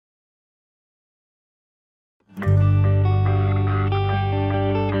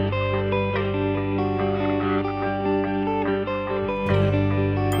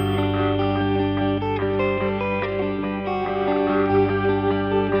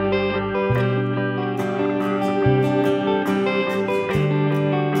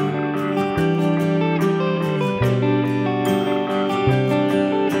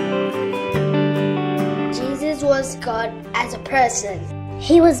person.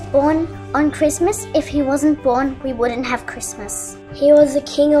 He was born on Christmas. If he wasn't born, we wouldn't have Christmas. He was the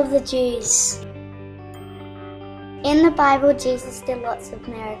King of the Jews. In the Bible, Jesus did lots of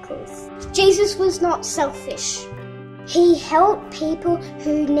miracles. Jesus was not selfish. He helped people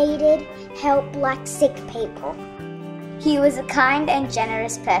who needed help, like sick people. He was a kind and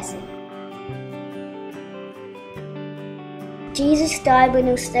generous person. Jesus died when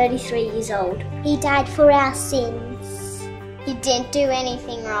he was 33 years old. He died for our sins. He didn't do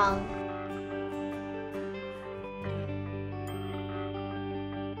anything wrong.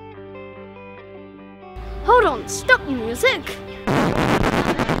 Hold on, stop the music.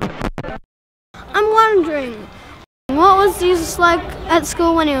 I'm wondering, what was Jesus like at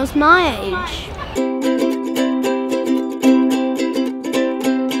school when he was my age?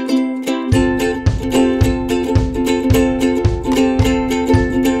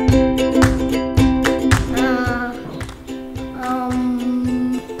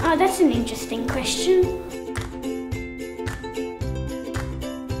 That's an interesting question.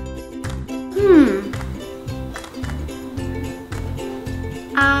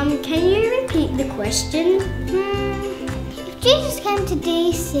 Can you repeat the question? If Jesus came to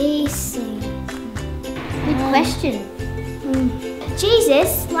DCC. Good question.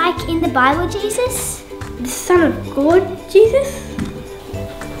 Jesus, like in the Bible Jesus? The Son of God, Jesus?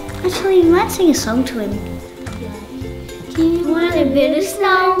 Actually, you might sing a song to him. Do you want to build a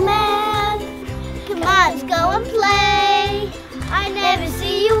snowman? Come on, let's go and play. I never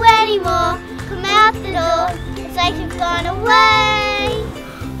see you anymore. Come out the door. It's like you've gone away.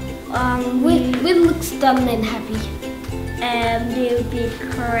 We'd look stunned and happy. And it would be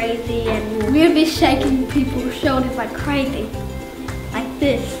crazy and we'd be shaking people's shoulders like crazy. Like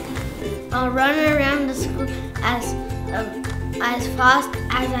this. I'll run around the school as fast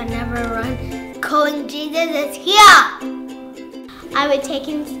as I never run, calling Jesus is here! I would take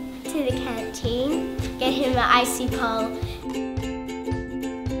him to the canteen, get him an icy pole.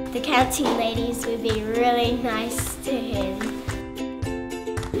 The canteen ladies would be really nice to him.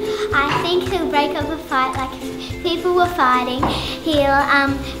 I think he'll break up a fight, like if people were fighting, he'll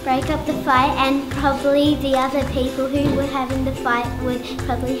break up the fight, and probably the other people who were having the fight would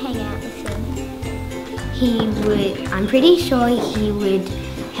probably hang out with him. I'm pretty sure he would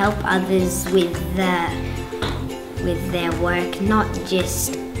help others with their work, not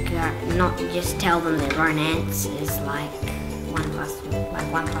just tell them their own answers like 1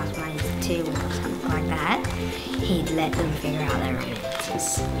 + 1 is 2 or something like that. He'd let them figure out their own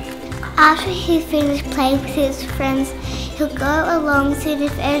answers. After he finished playing with his friends, he'll go along, see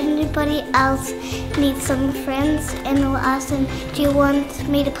if anybody else needs some friends, and he'll ask them, do you want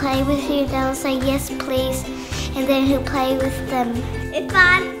me to play with you? They'll say, yes please, and then he'll play with them. If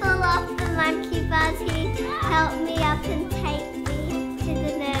I fall off the monkey bars, he'd help me up and take me to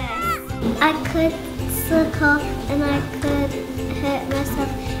the nurse. I could slip off and I could hurt myself,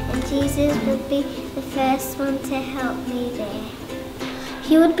 and Jesus would be the first one to help me there.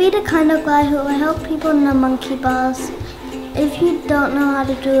 He would be the kind of guy who will help people in the monkey bars. If you don't know how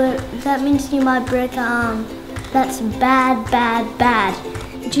to do it, that means you might break an arm. That's bad, bad, bad.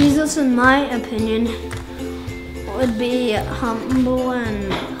 Jesus, in my opinion, would be humble and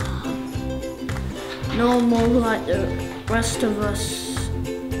normal like the rest of us.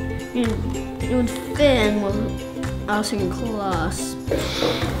 He would fit in with us in class.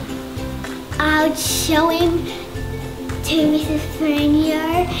 I would show him to Mrs.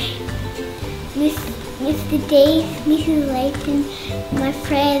 Fernio, Mr. Dave, Mrs. Layton, my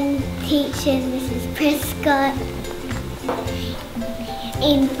friend, teachers, Mrs. Prescott,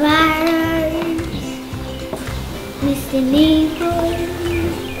 in Barrows, Mr. Newboy.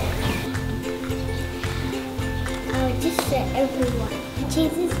 I would just show everyone.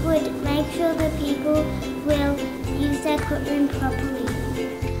 Jesus would make sure that people will use their equipment properly.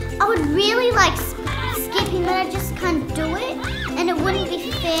 I would really like skip him, but I just can't do it, and it wouldn't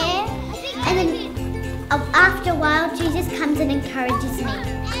be fair. And then after a while, Jesus comes and encourages me.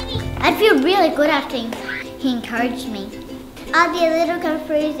 I'd feel really good after he encouraged me. I'd be a little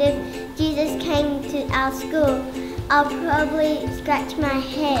confused if Jesus came to our school. I'll probably scratch my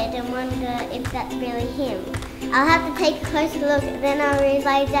head and wonder if that's really him. I'll have to take a closer look, then I'll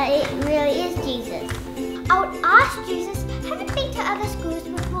realize that it really is Jesus. I would ask Jesus, have you been to other schools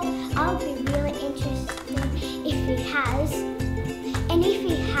before? I would be really interested if he has. And if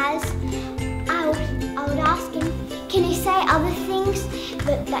he has, I would ask him, can you say other things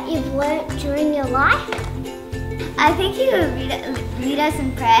that you've learnt during your life? I think he would lead us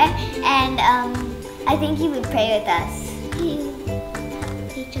in prayer, and I think he would pray with us. He would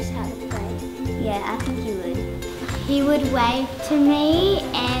teach us how to pray. Yeah, I think he would. he would wave to me,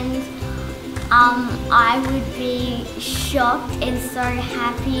 and I would be shocked and so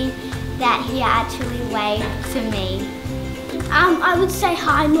happy that he actually waved to me. I would say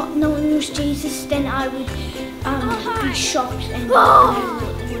hi, not knowing it was Jesus, then I would be shocked and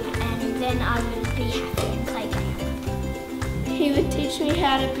then I would be happy and play games. He would teach me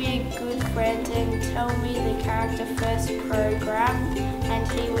how to be a good friend and tell me the character first program, and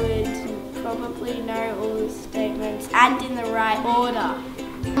he would probably know all the statements and in the right order.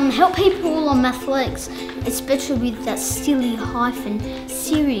 Help people on mathematics, especially with that silly hyphen.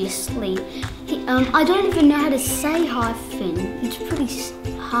 Seriously, I don't even know how to say hyphen. It's pretty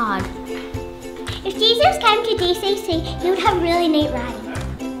hard. If Jesus came to DCC, he would have really neat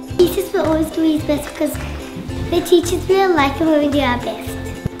writing. Jesus will always do his best because the teachers will like him when we do our best.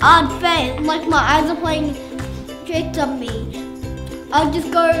 I'd bet, like my eyes are playing tricks on me. I'll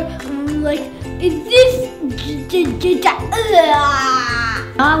just go like, is this?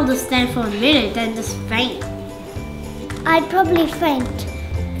 I will just stand for a minute, then just faint. I'd probably faint.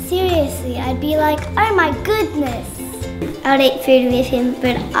 Seriously, I'd be like, oh my goodness. I would eat food with him,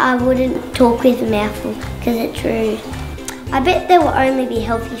 but I wouldn't talk with a mouthful because it's rude. I bet there will only be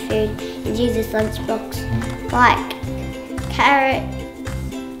healthy food in Jesus' lunchbox, like carrot,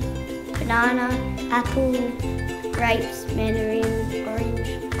 banana, apple, grapes, mandarin, orange,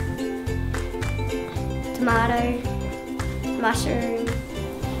 tomato, mushroom,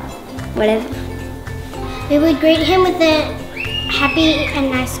 whatever. We would greet him with a happy and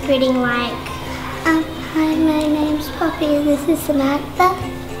nice greeting like, hi, my name's Poppy, this is Samantha.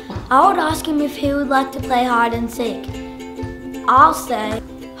 I would ask him if he would like to play hide and seek. I'll say,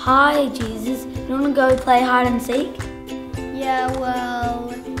 hi Jesus, you want to go play hide and seek? Yeah, well,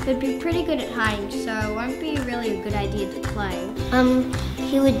 he'd be pretty good at hiding, so it won't be really a good idea to play.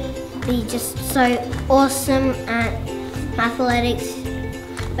 He would be just so awesome at athletics,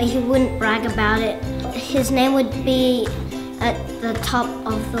 but he wouldn't brag about it. His name would be at the top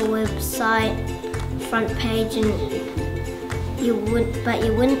of the website, front page, and you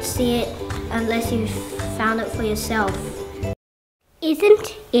wouldn't see it unless you found it for yourself.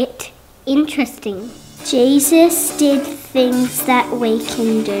 Isn't it interesting? Jesus did things that we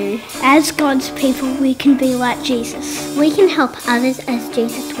can do. As God's people, we can be like Jesus. We can help others as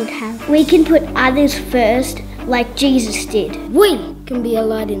Jesus would have. We can put others first like Jesus did. We can be a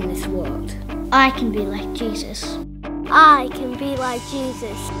light in this world. I can be like Jesus. I can be like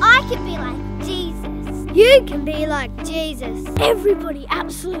Jesus. I can be like Jesus. You can be like Jesus. Everybody,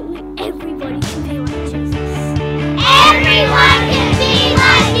 absolutely everybody can be like Jesus. Everyone can be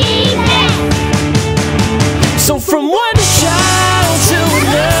like Jesus. So from one child to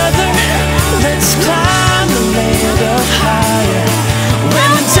another, let's climb the ladder higher.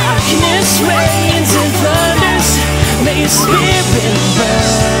 When the darkness reigns and thunders, may your spirit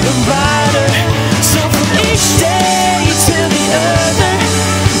burn brighter. So from each day to the other,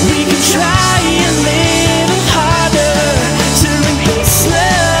 we can try a little harder to bring peace,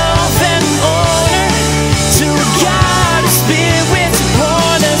 love, and honor to a God of spirit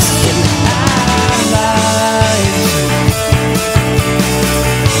upon us in our lives.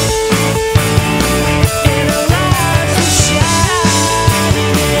 In our lives we shine,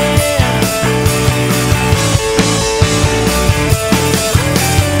 yeah.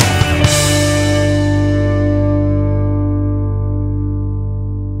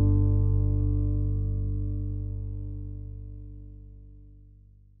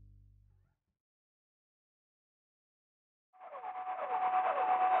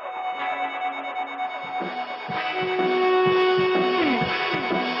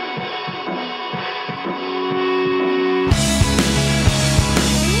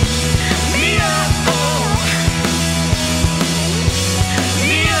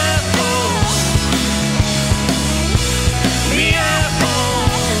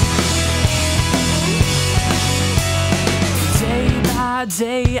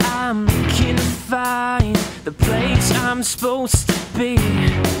 Day I'm looking to find the place I'm supposed to be.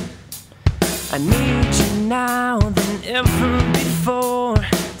 I need you now than ever before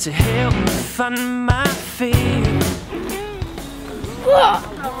to help me find my feet.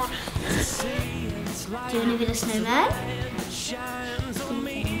 Do you want to be a snowman?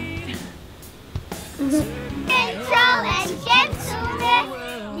 Control and gentleness,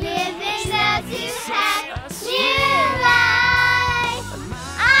 giving those who have new life.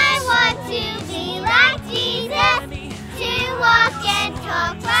 I want to be like Jesus, to walk and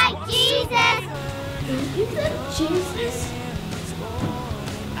talk like Jesus. Is that Jesus?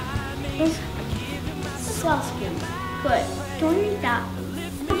 Let's ask him. But don't read that.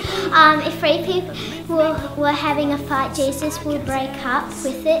 If three people were having a fight, Jesus would break up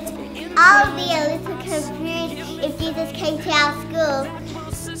with it. I would be a little confused if Jesus came to our school.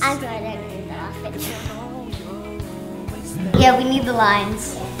 I'm sorry, I don't need to laugh it. Yeah, we need the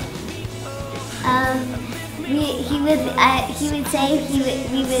lines. He would say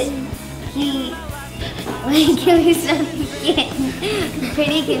can we start again? I'm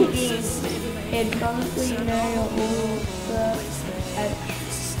pretty confused. He'd probably know all the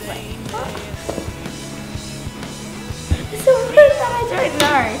it's a word that I don't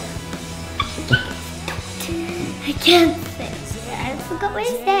know. I can't say. I forgot what he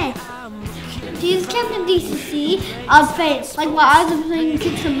said. Jesus came to DCC. I'd face like my eyes are playing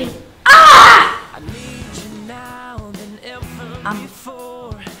tricks on me. Ah!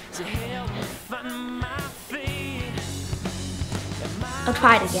 I'll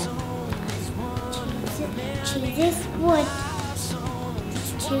try it again. Jesus would.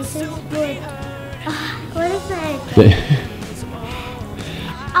 What is that?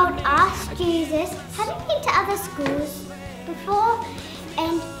 I would ask Jesus, have you been to other schools before?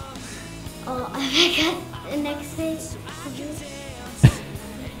 And I forgot the next thing.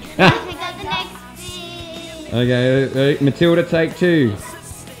 I forgot the next thing. Okay, Matilda, take 2.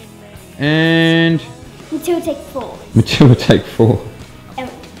 And Matilda, take 4. Matilda, take 4. 4.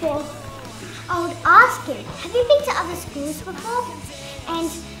 I would ask him, have you been to other schools before?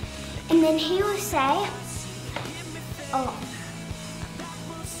 And then he will say,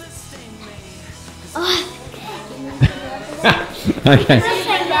 Okay.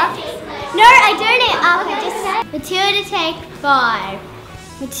 No, I don't know. Matilda, take 5.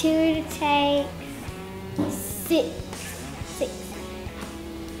 Matilda, take 6.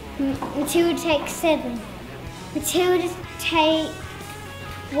 Matilda, take 7. Matilda, take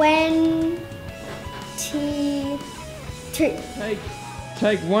 22. Take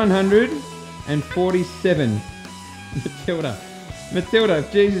 147. Matilda,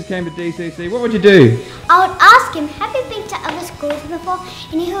 if Jesus came to DCC, what would you do? I would ask him, have you been to other schools before?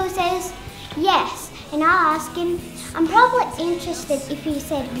 And he says, yes. And I ask him, I'm probably interested if he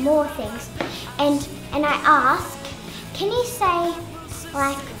said more things. And I ask, can you say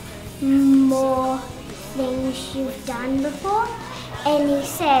like more things you've done before? And he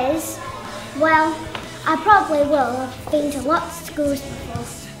says, well, I probably will. I've been to lots of schools before.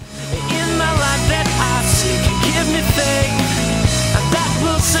 In my life that I seek, give me faith, and that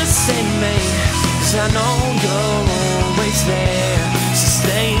will sustain me, 'cause I know you're always there.